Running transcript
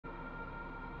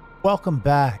Welcome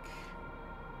back.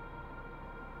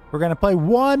 We're going to play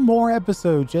one more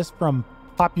episode just from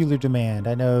popular demand.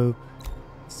 I know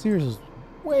the series is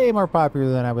way more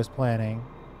popular than I was planning.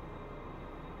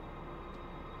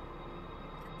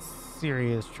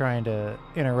 Siri is trying to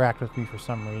interact with me for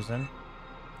some reason.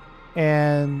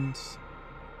 And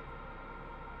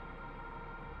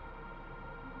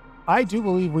I do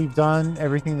believe we've done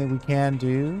everything that we can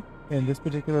do in this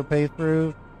particular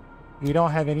playthrough. We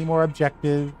don't have any more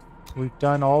objectives. We've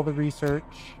done all the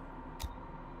research.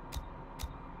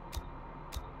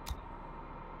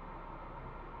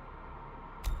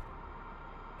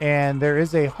 And there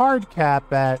is a hard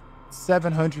cap at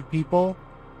 700 people,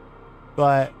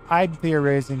 but I'm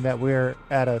theorizing that we're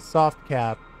at a soft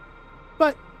cap.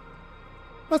 But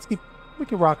we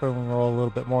can rock and roll a little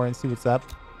bit more and see what's up.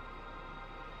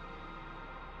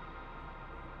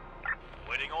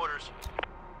 Waiting orders.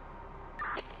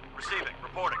 Receiving.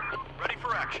 Reporting. Ready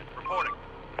for action. Reporting.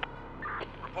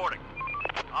 Reporting.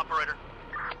 Operator.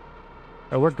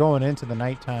 Oh, we're going into the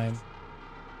nighttime.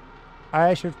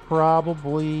 I should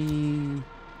probably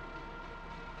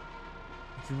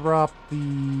drop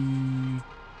the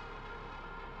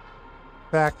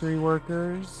factory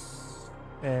workers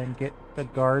and get the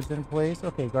guards in place.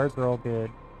 Okay, guards are all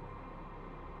good.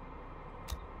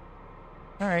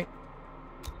 All right.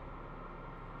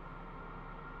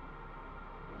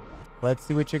 Let's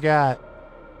see what you got.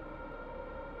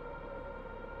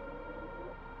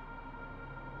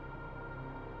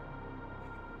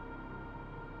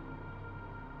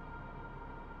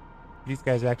 These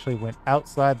guys actually went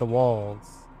outside the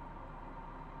walls.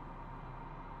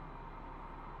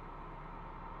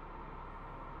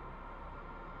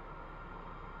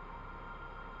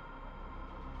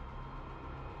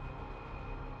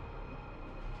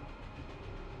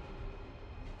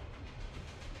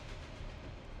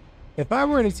 If I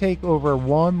were to take over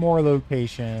one more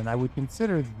location, I would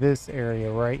consider this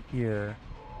area right here.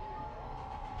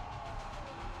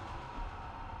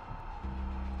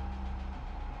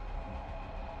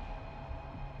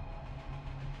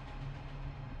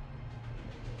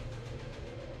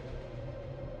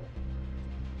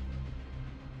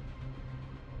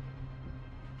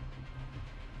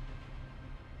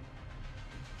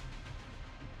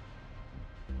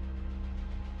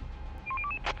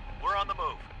 We're on the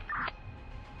move.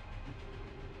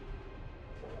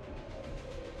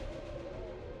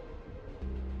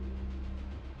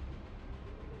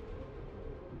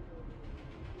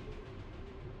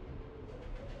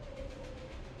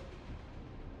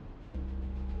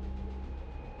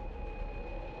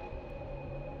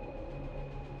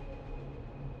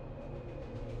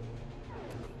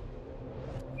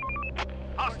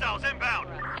 Hostiles inbound.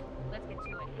 Let's get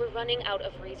to it. We're running out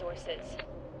of resources.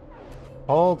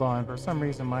 Hold on, for some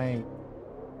reason my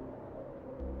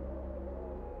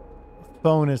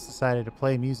phone has decided to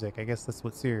play music. I guess that's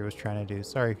what Siri was trying to do.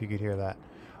 Sorry if you could hear that.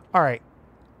 All right.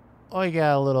 Oh, you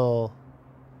got a little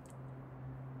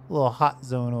hot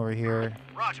zone over here.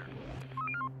 Roger.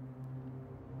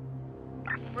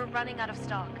 We're running out of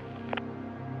stock.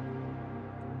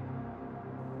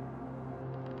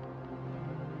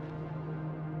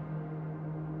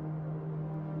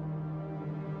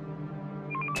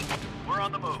 We're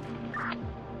on the move.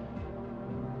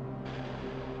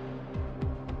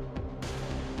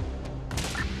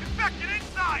 Infected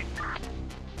inside!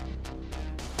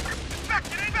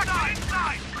 Infected inside!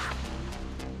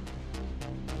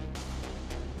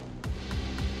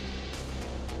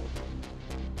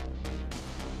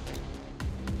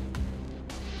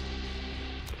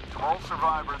 To all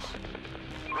survivors,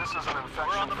 this is an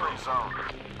infection-free zone.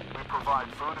 We provide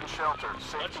food and shelter,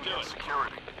 safety and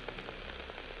security.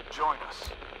 Join us.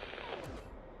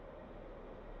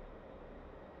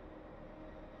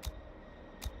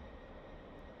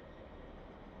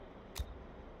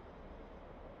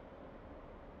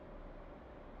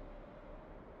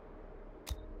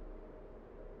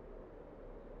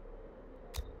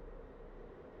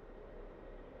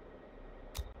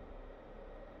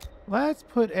 Let's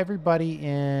put everybody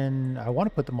in... I want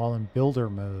to put them all in builder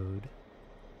mode.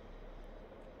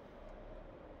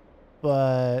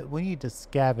 But we need to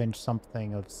scavenge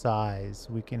something of size.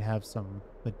 We can have some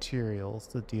materials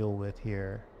to deal with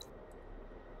here.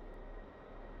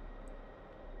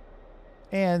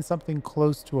 And something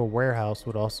close to a warehouse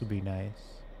would also be nice.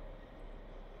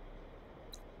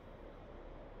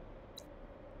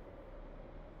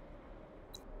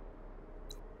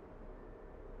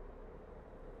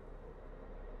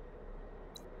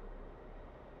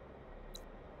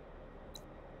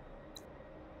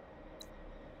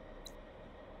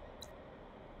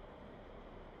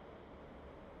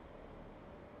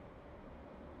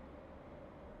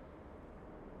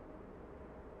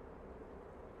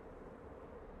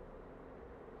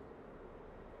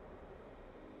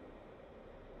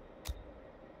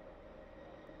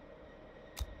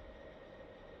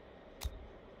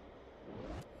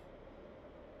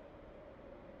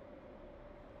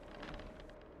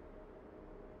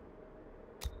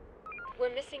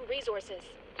 We're missing resources.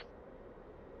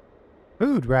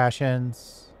 Food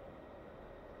rations.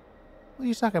 What are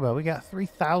you talking about? We got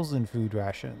 3,000 food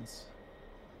rations.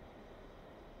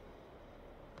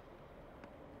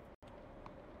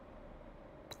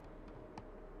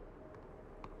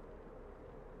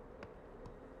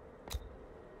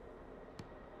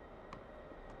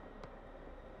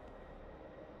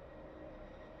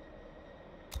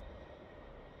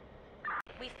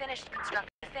 We finished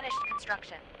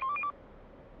construction.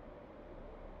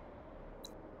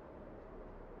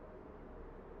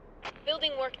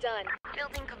 Building work done.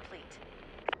 Building complete.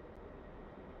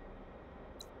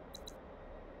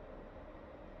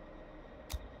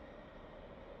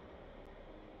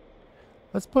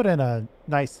 Let's put in a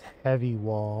nice heavy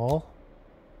wall.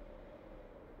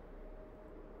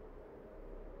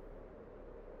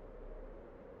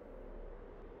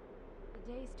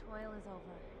 The day's toil is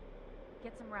over.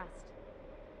 Get some rest.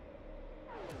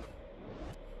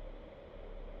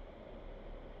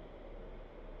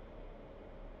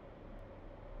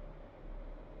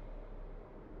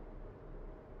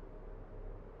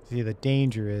 See, the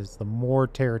danger is the more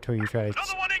territory you try to...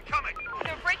 Another one incoming!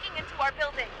 They're breaking into our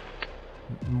building.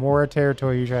 more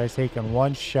territory you try to take in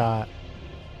one shot,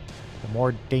 the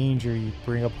more danger you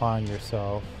bring upon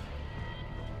yourself.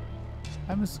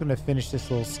 I'm just going to finish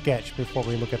this little sketch before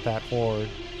we look at that board.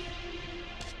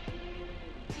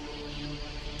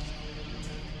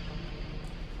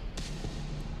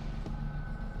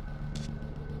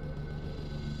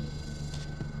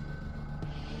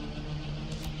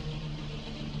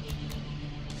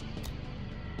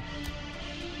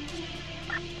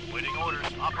 Waiting orders.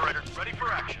 Operator, ready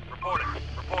for action. Reporting.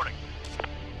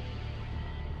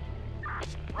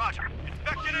 Roger.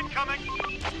 Infected incoming. The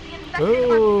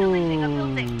infected are pillaging a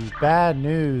building. Ooh, bad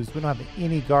news. We don't have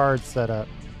any guards set up.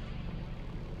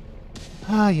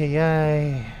 Ay, ay,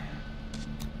 ay.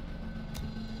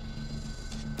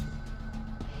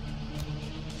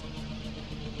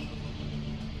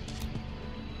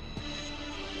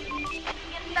 The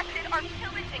infected are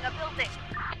pillaging a building.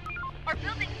 Our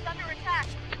building is under attack.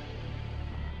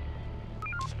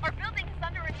 Our building is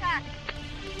under attack.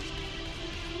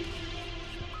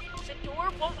 The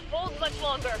door won't hold much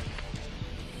longer.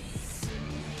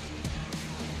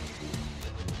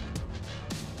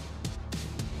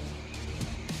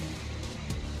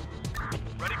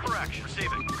 Ready for action.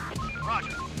 Receiving.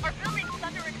 Roger. Our building is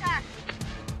under attack.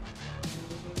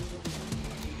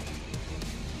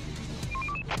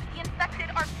 The infected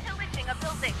are pillaging a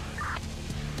building.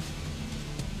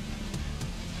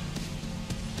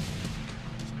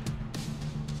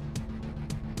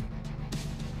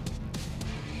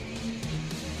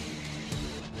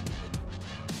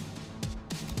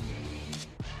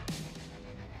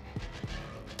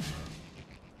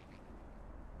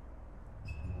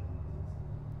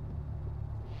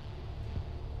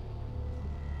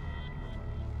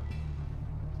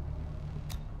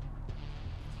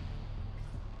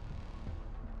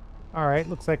 All right,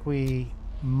 looks like we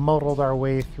muddled our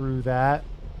way through that.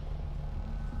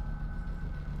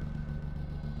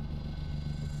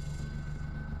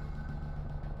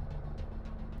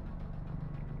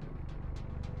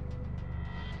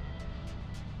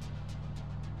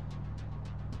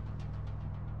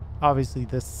 Obviously,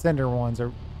 the center ones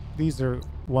are, these are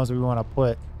ones we want to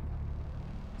put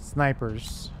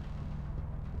snipers.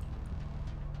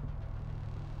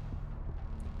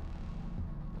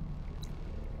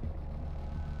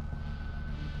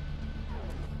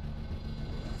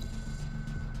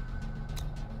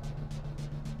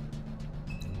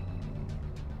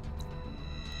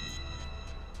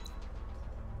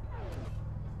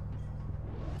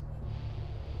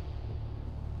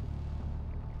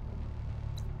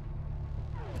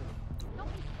 Don't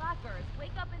be slackers.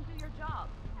 Wake up and do your job.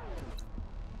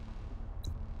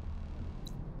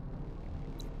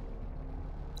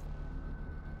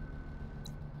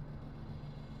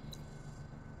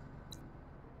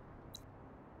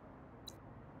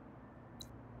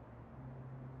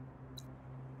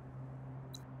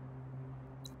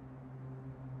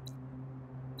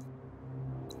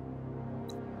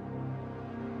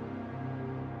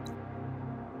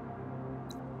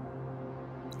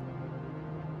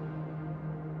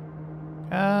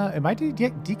 Am I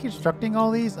deconstructing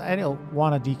all these? I don't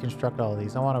want to deconstruct all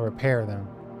these. I want to repair them.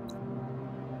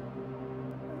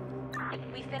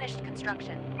 We finished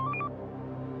construction.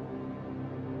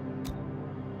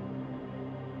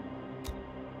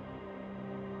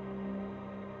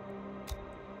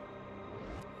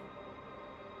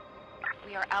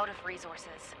 We are out of resources.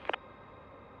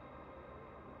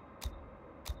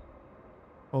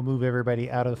 We'll move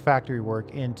everybody out of the factory work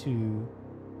into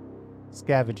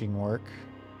scavenging work.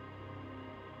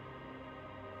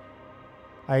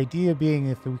 Idea being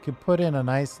if we could put in a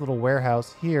nice little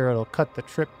warehouse here, it'll cut the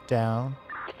trip down.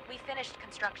 We finished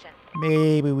construction.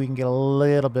 Maybe we can get a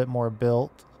little bit more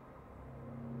built.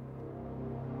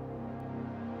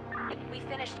 We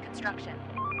finished construction.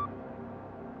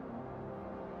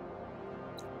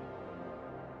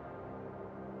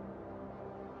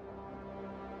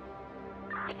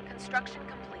 Construction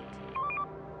complete.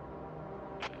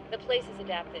 The place is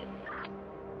adapted.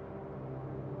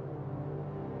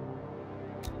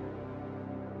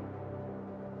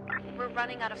 We're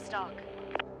running out of stock.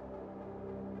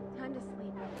 Time to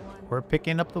sleep, everyone. We're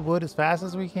picking up the wood as fast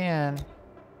as we can.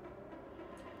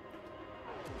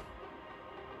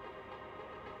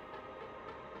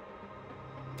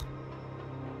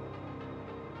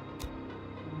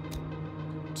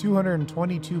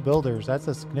 $222 builders. That's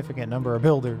a significant number of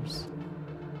builders.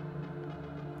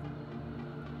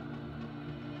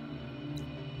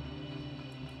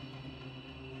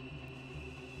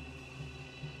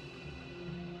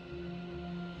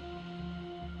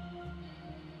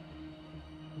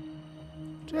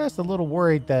 Just a little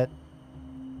worried that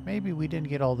maybe we didn't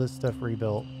get all this stuff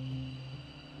rebuilt.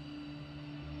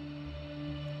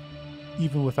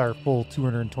 Even with our full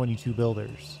 222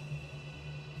 builders.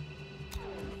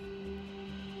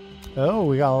 Oh,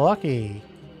 we got lucky.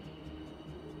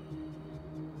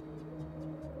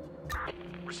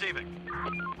 Receiving.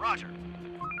 Roger.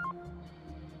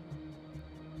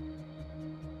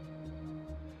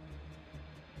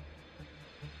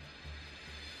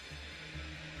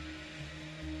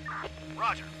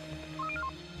 Roger.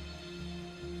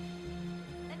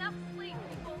 Enough sleep,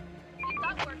 people. We've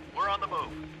got work. We're on the move.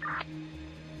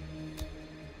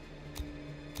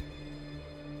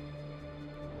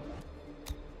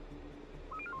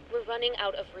 We're running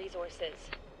out of resources.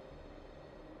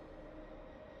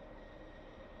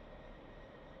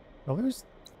 Well, there's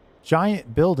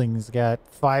giant buildings got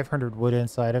 500 wood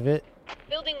inside of it.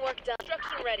 Building work done.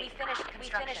 Construction ready. We finished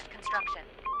construction.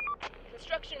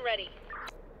 Construction ready.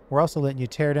 We're also letting you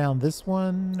tear down this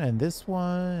one and this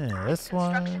one and this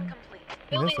one. Construction complete. And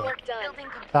Building this one. work done. Building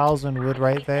complete. 1,000 wood We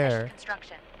right finished there.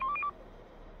 Construction.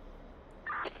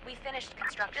 We finished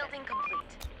construction. Building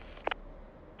complete.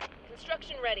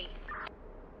 Construction ready.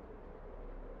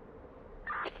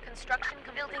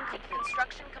 Building complete.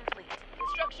 Construction complete.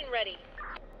 Construction ready.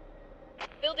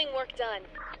 Building work done.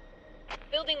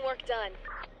 Building work done.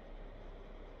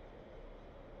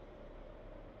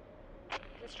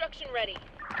 Construction ready.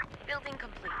 Building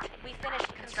complete. We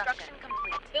finished construction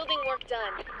complete. Building work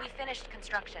done. We finished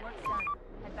construction. Work's done.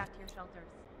 Head back to your shelters.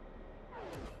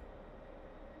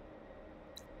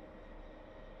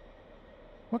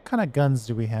 What kind of guns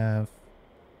do we have?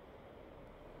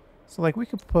 So, like, we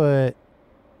could put...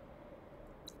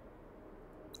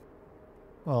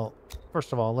 Well,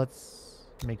 first of all, let's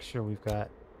make sure we've got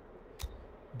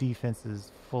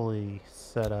defenses fully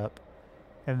set up.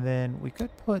 And then we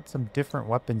could put some different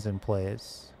weapons in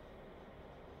place.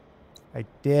 I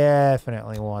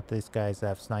definitely want these guys to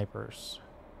have snipers.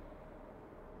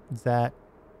 Is that...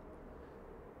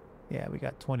 Yeah, we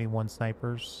got 21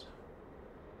 snipers.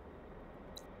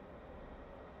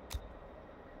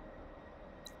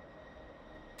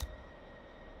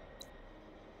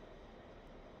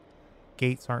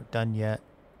 Gates aren't done yet.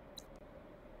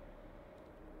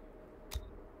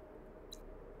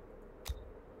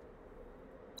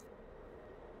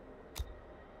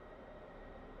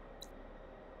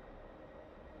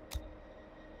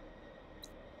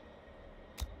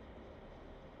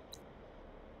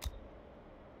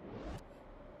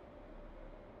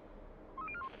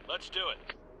 Let's do it.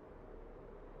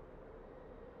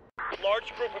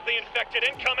 Large group of the infected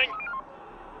incoming.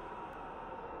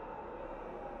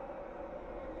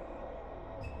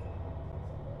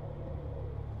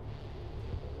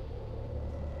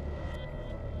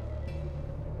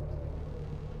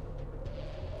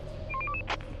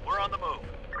 We're on the move.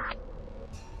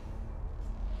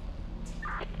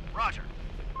 Roger.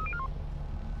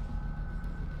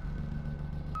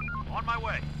 On my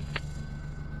way.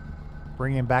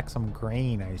 Bringing back some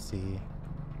grain, I see.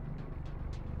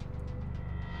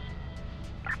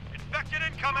 Infected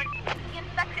incoming. The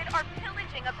infected are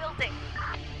pillaging a building.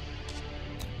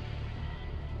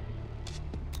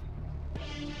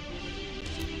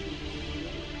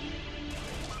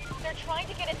 They're trying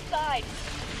to get inside.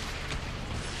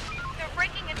 They're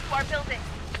breaking into our building.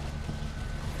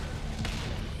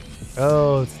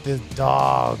 Oh, it's the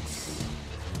dogs.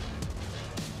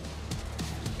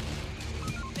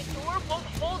 The door won't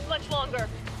hold much longer.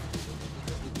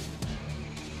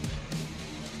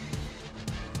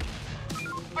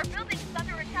 Our building's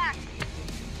under attack.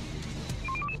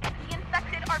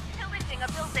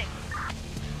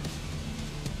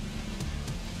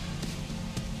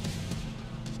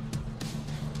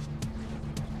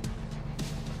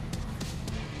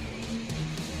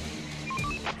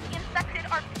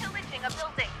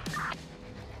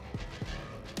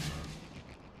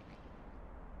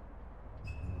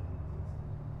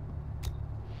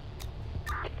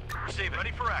 Receiving.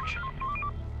 Ready for action.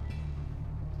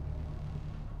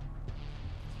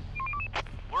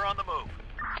 We're on the move.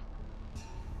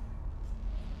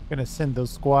 Gonna send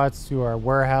those squads to our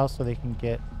warehouse so they can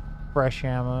get fresh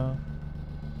ammo.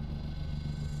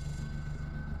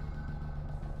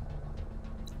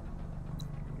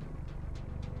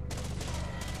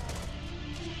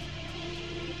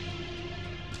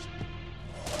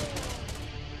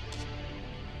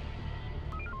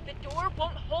 The door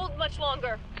won't hold much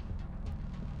longer.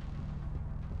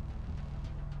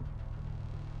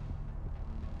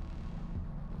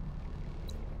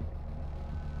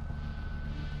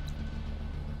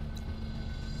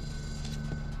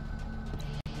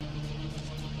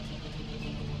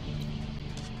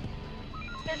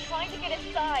 They're trying to get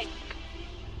inside.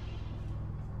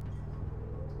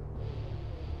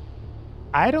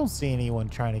 I don't see anyone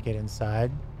trying to get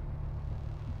inside.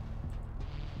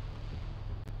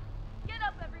 Get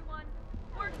up, everyone.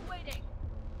 We're waiting.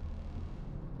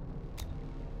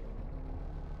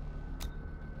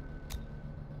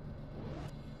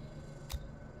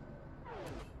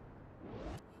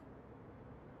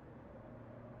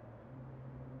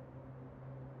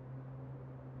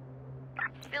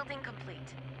 Building complete.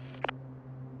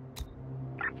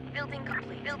 Building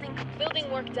complete.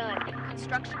 Building work done.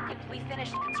 Construction complete. We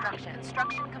finished construction.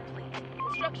 Construction complete.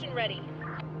 Construction ready.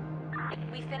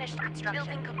 We finished construction.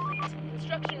 Building complete.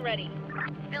 Construction ready.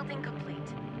 Building complete.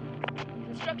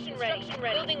 Construction ready.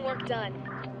 Building work done.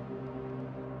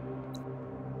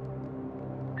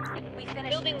 We finished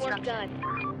building work done.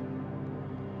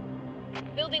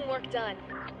 Building work done.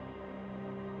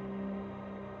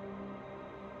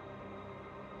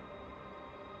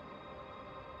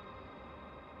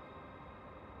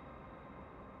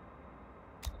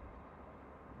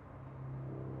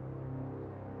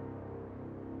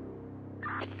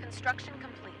 Construction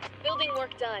complete. Building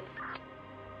work done.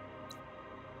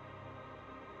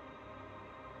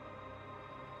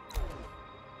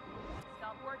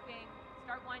 Stop working.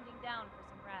 Start winding down for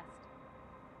some rest.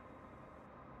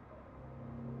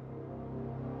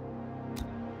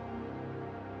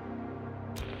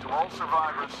 To all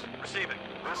survivors, Receiving.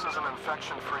 this is an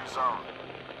infection-free zone.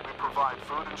 We provide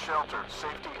food and shelter,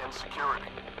 safety and security.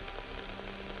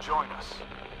 Join us.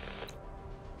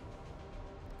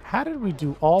 How did we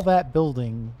do all that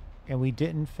building and we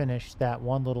didn't finish that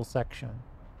one little section?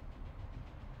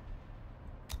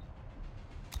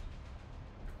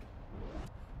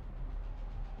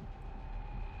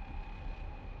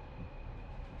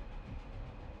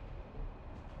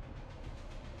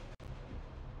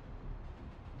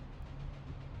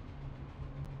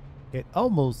 It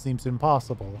almost seems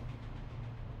impossible.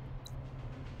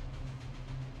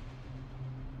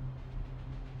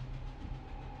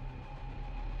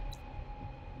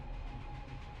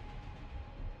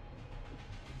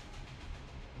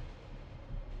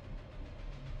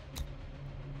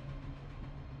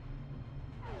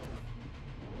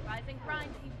 Rise and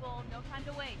grind, people. No time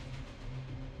to wait.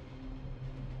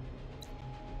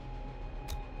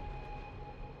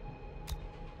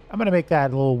 I'm gonna make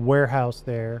that little warehouse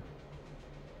there.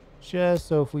 Just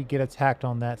so if we get attacked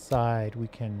on that side, we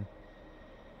can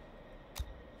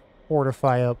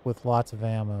fortify up with lots of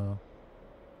ammo.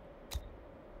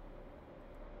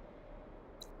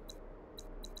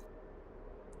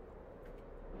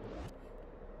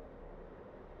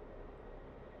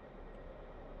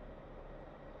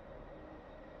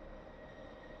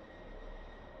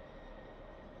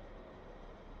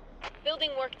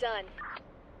 Building work done.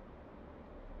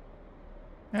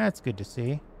 That's good to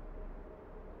see.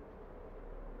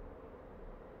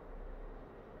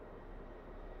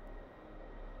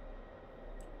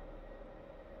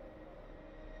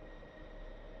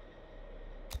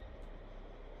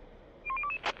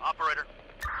 Operator.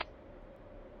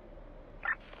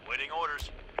 Waiting orders.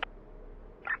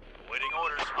 Waiting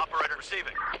orders. Operator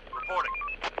receiving. Reporting.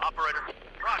 Operator.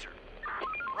 Roger.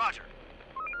 Roger.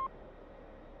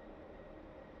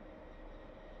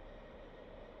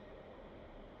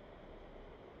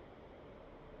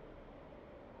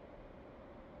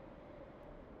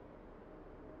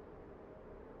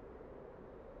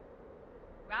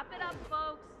 Wrap it up,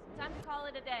 folks. Time to call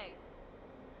it a day.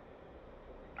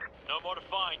 No more to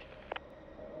find.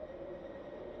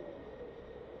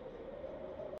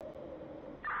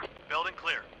 Building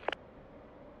clear.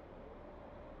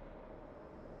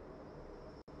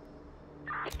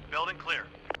 Building clear.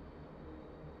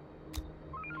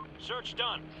 Search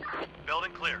done.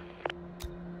 Building clear.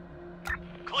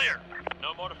 Clear.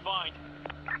 No more to find.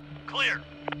 Clear.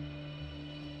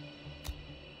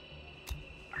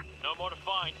 No more to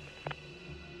find.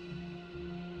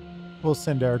 We'll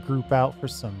send our group out for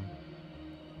some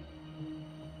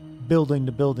building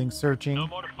to building searching. No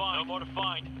more to find. No more to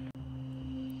find.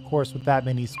 Of course, with that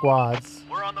many squads,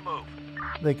 We're on the move.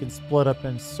 they can split up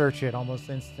and search it almost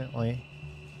instantly.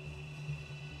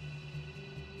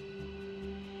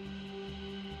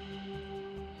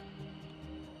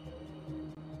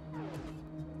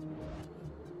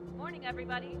 Morning,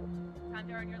 everybody. Time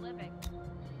to earn your living.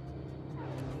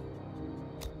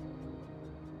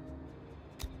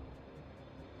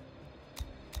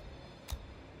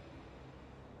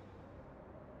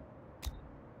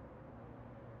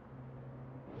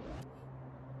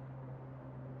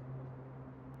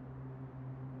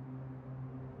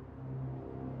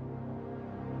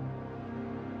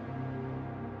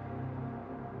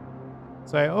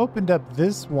 So I opened up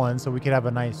this one so we could have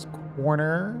a nice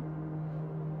corner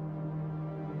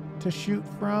to shoot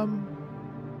from.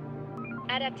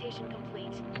 Adaptation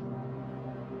complete.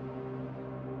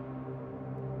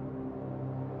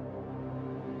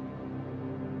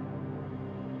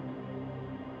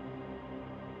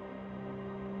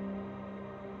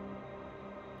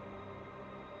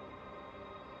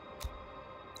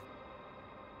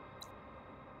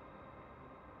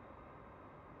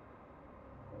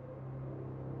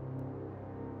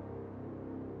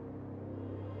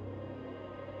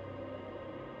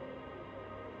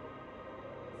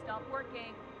 Stop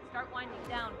working. Start winding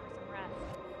down for some rest.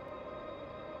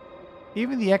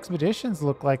 Even the expeditions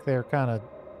look like they're kind of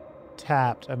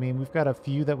tapped. I mean, we've got a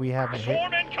few that we haven't hit.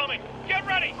 Swarm incoming. Get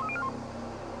ready.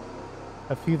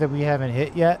 A few that we haven't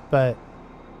hit yet, but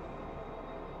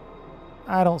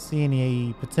I don't see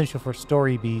any potential for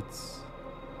story beats.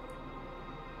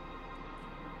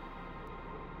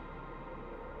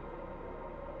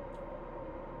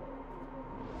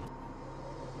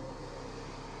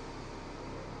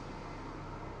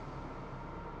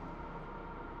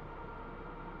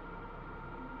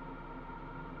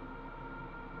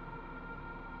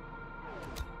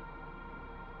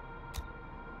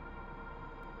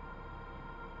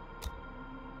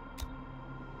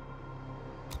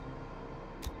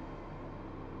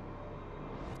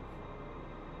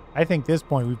 I think at this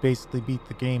point we basically beat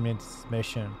the game in its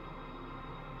mission.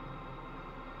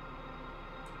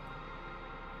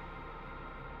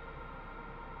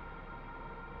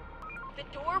 The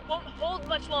door won't hold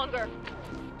much longer.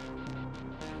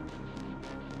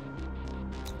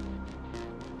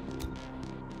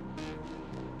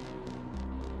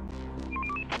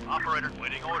 Operator,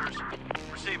 waiting orders.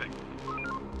 Receiving.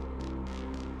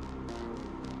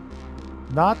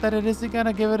 Not that it isn't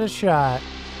gonna give it a shot.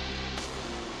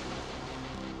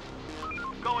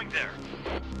 Going there.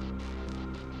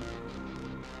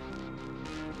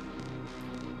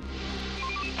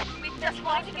 We've just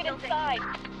trying to get inside.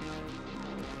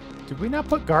 Did we not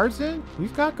put guards in?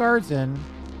 We've got guards in.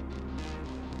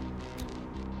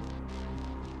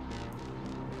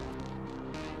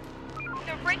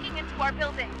 They're breaking into our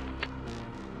building.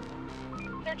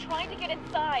 They're trying to get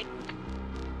inside.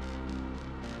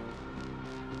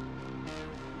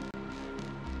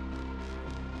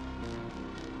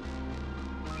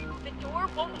 The door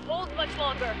won't hold much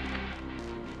longer.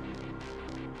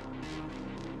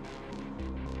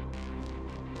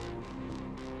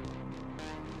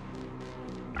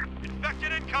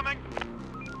 Infected incoming.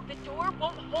 The door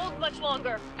won't hold much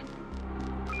longer.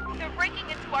 They're breaking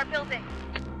into our building.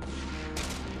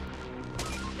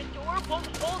 The door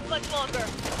won't hold much longer.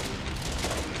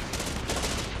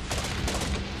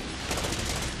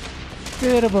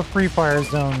 Bit of a free fire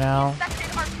zone now.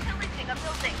 Infected are pillaging a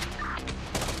building.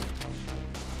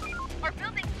 Our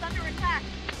building's under attack.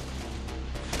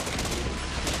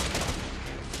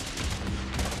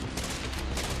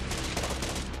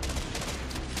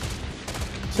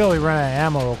 Still, we run out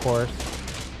of ammo, of course.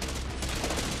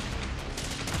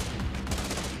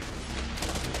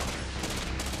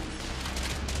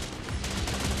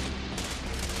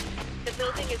 The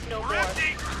building is no We're more.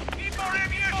 empty. Need more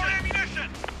ammunition. More ammunition.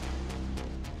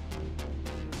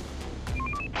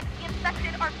 The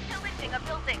infected are pillaging a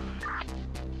building.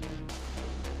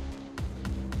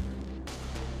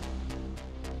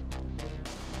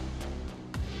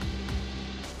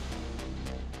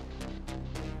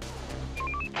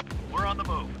 We're on the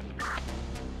move.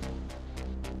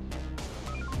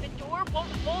 The door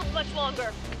won't hold much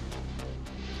longer.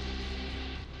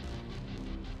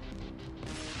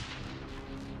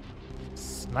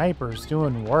 Snipers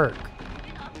doing work.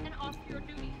 Get up and off your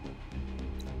duty.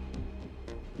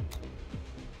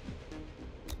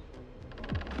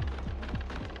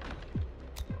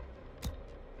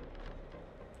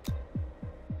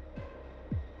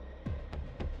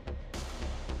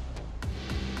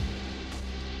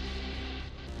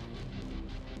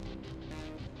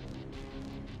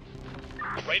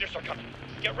 Raiders are coming.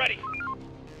 Get ready.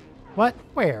 What?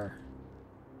 Where?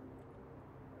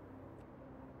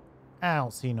 I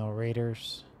don't see no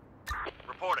raiders.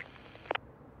 Reporting.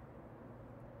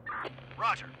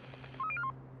 Roger.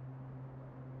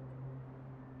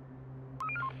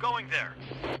 Going there.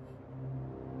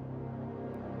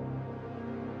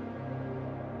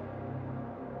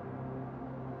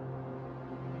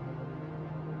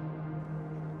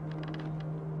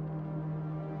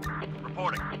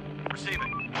 Reporting.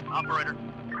 Receiving. Operator.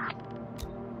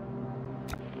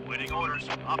 Waiting orders.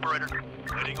 Operator.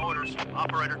 Waiting orders.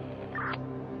 Operator.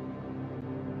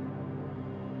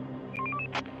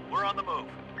 We're on the move.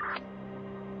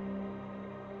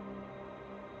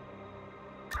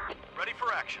 Ready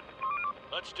for action.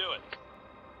 Let's do it.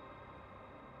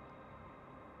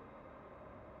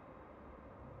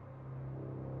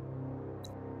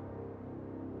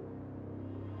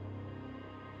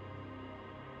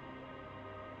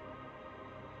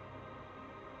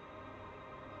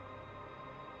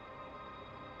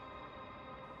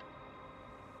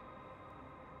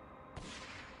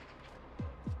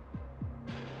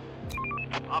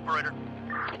 Operator.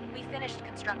 We finished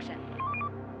construction.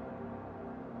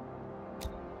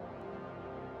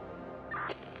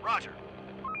 Roger.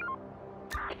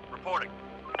 Reporting.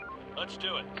 Let's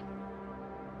do it.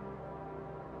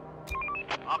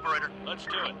 Operator, let's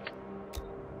do it.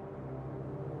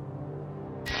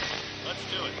 Let's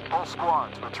do it. All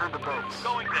squads, return to base.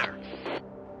 Going there.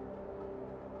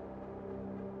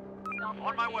 Stop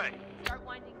On my working. way. Start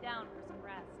winding down for some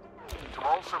rest. To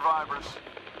all survivors,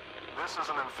 this is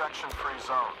an infection-free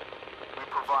zone. We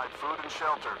provide food and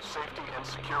shelter, safety and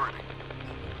security.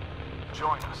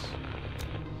 Join us.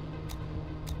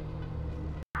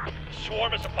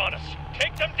 Swarm is upon us.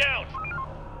 Take them down.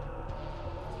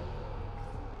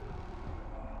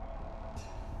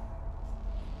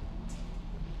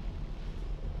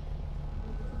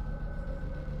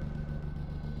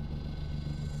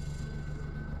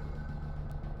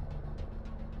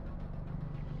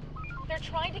 They're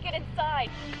trying to get inside.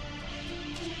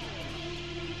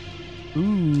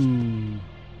 Ooh.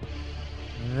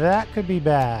 That could be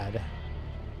bad.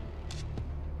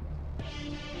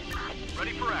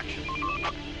 Ready for action.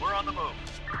 We're on the move.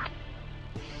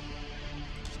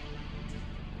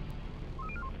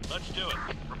 Let's do it.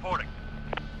 Reporting.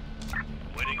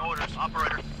 Waiting orders.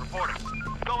 Operator, reporting.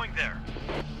 Going there.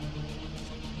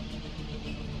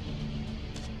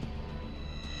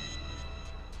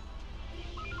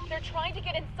 They're trying to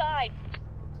get inside.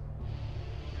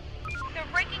 They're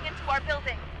breaking into our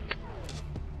building.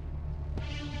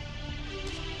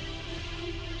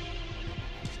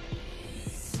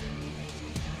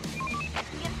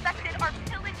 The infected are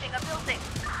pillaging a building.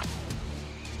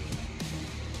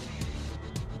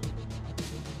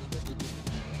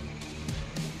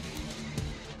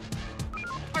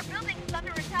 Our building's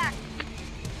under attack.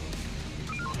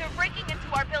 They're breaking into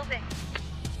our building.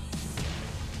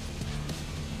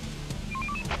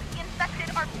 The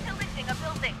infected are pillaging a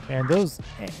building. And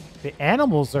the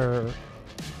animals are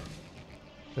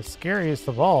the scariest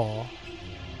of all.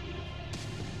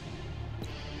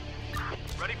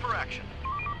 Ready for action.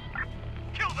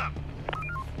 Kill them.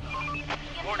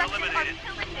 The Board infected are eliminated.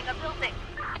 pillaging a building.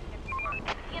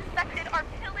 The infected are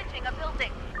pillaging a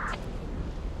building.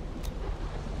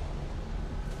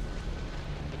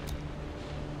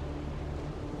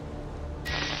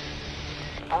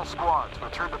 All squads,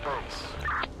 return to base.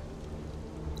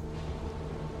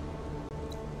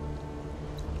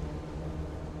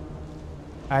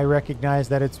 I recognize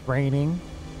that it's raining.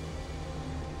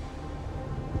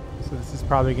 So this is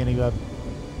probably going to be a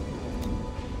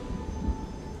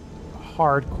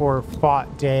hardcore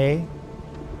fought day.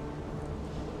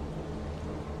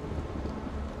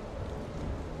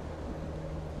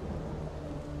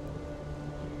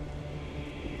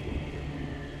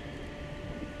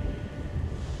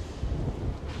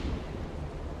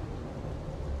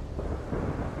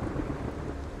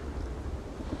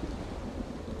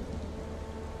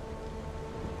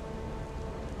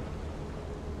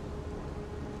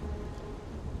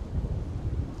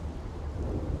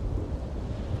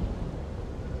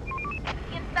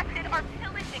 The infected are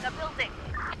pillaging a building.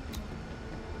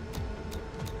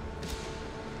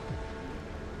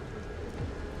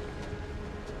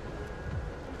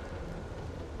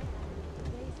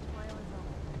 Today's trial is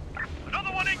over.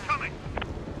 Another one incoming.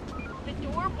 The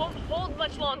door won't hold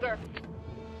much longer.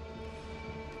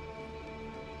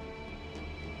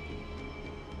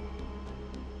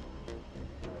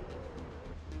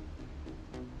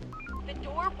 The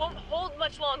door won't hold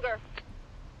much longer.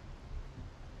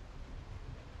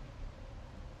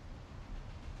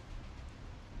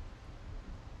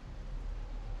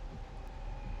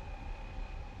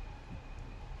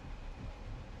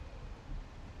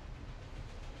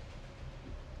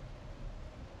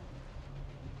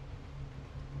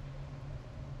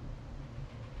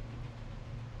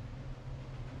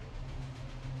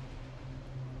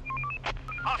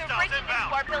 They're Hostiles breaking into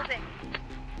inbound. our building.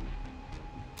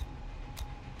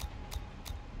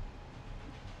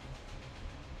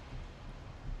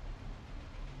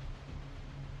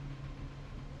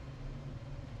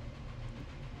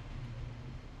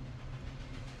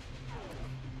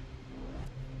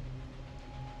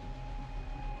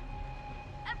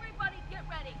 Everybody get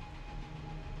ready.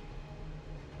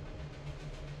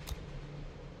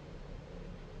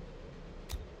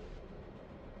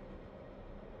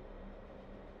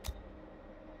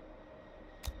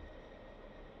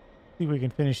 See if we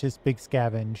can finish this big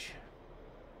scavenge.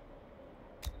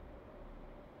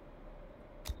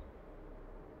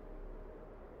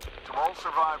 To all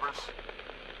survivors,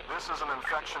 this is an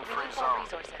infection-free We need more zone.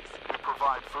 resources. We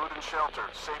provide food and shelter,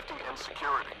 safety and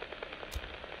security.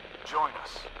 Join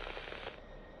us.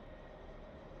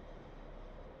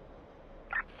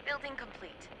 Building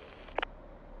complete.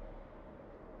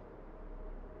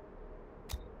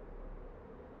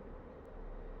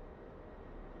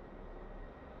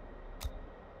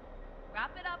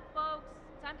 Wrap it up, folks.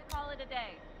 Time to call it a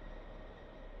day.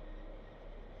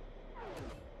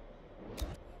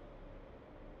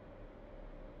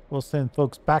 We'll send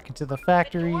folks back into the The door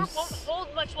factories. won't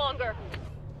hold much longer.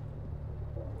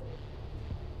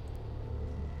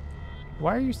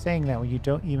 Why are you saying that when you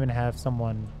don't even have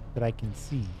someone that I can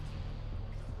see?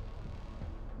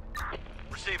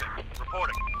 Receiving.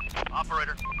 Reporting.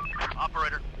 Operator.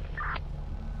 Operator.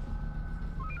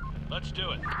 Let's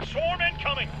do it. Swarm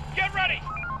incoming. Get ready.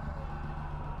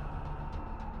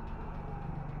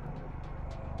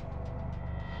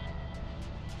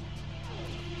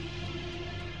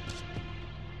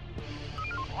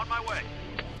 On my way.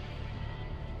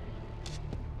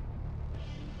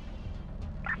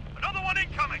 Another one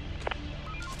incoming.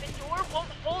 The door won't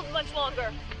hold much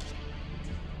longer.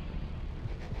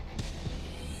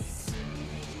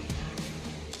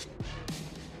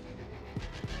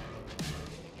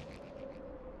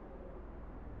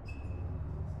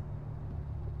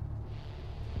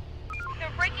 They're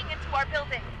breaking into our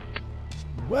building.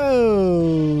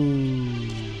 Whoa!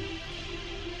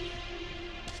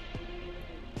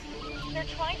 They're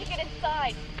trying to get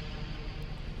inside.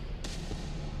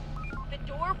 The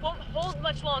door won't hold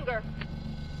much longer.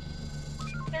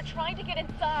 They're trying to get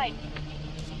inside.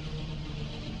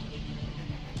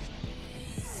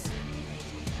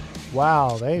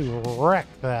 Wow, they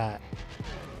wrecked that.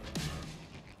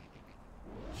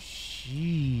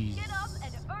 Jeez. Get up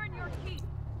and earn your keep.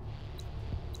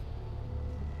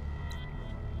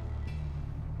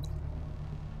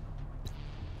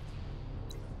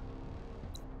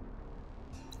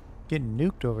 Getting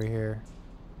nuked over here.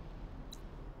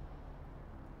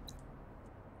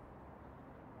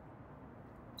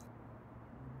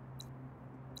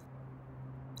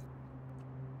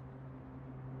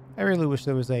 I really wish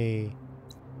there was a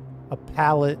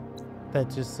palette that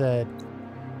just said,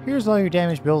 here's all your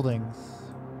damaged buildings.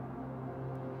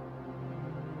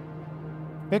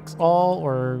 Fix all,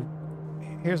 or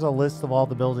here's a list of all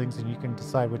the buildings and you can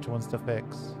decide which ones to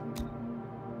fix.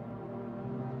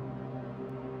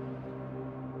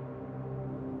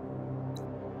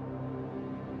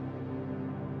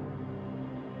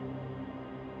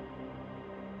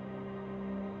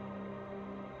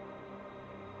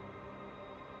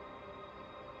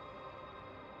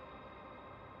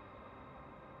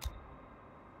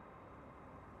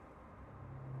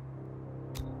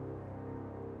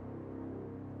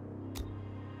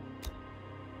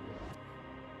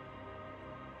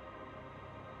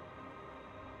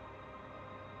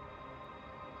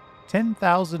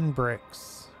 $10,000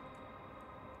 bricks.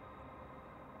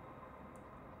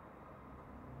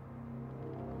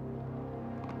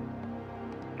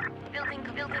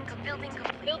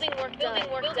 Building work done.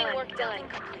 Building work done.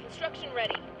 Construction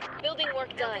ready. Building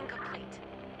work done. Complete.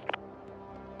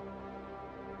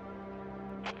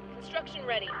 Construction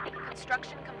ready.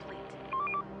 Construction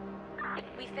complete.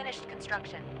 We finished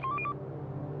construction.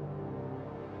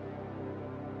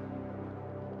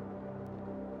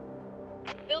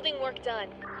 Building work done.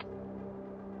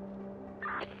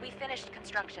 We finished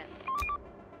construction.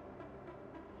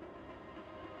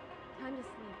 Time to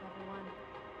sleep, everyone.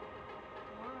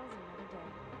 Tomorrow's another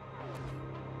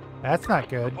day. That's not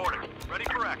good. Reporting. Ready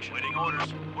for action. Waiting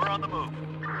orders. We're on the move.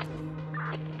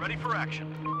 Ready for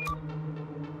action.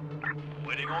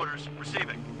 Waiting orders.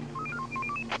 Receiving.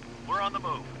 We're on the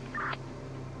move.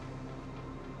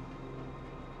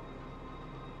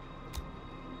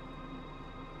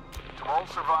 To all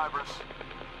survivors,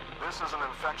 this is an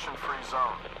infection-free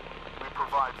zone. We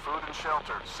provide food and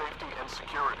shelter, safety and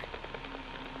security.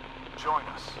 Join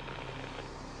us.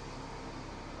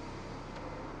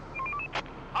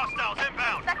 Hostiles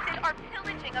inbound. Infected are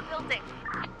pillaging a building.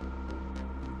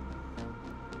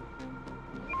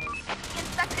 The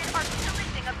infected are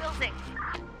pillaging a building.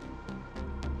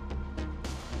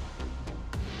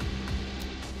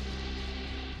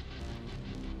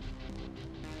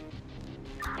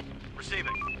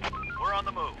 Receiving. We're on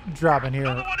the move. Drop in here.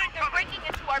 Another one They're incoming. breaking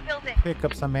into our building. Pick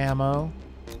up some ammo.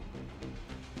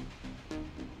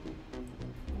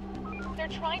 They're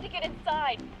trying to get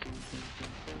inside.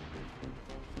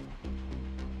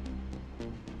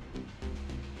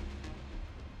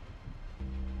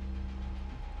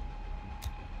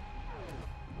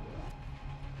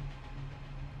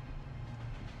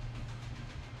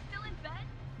 Still in bed?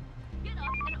 Get up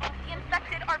and off. The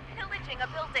infected are pillaging a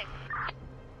building.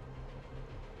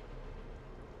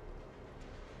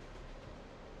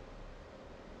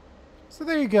 So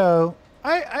there you go.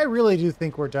 I really do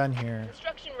think we're done here.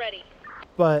 Construction ready.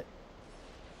 But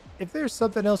if there's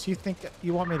something else you think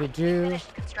you want me to do,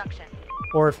 Finished construction.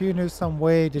 or if you knew some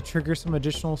way to trigger some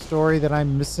additional story that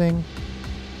I'm missing,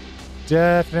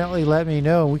 definitely let me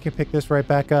know. We can pick this right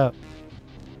back up.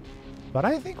 But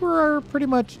I think we're pretty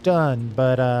much done.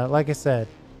 But like I said,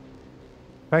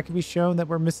 if I can be shown that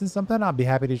we're missing something, I'll be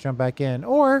happy to jump back in.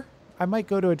 Or I might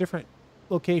go to a different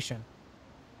location.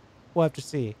 We'll have to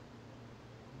see.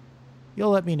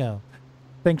 You'll let me know.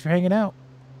 Thanks for hanging out.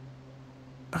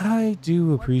 I do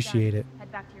Work's appreciate done. it.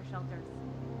 Head back to your shelters.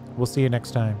 We'll see you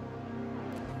next time.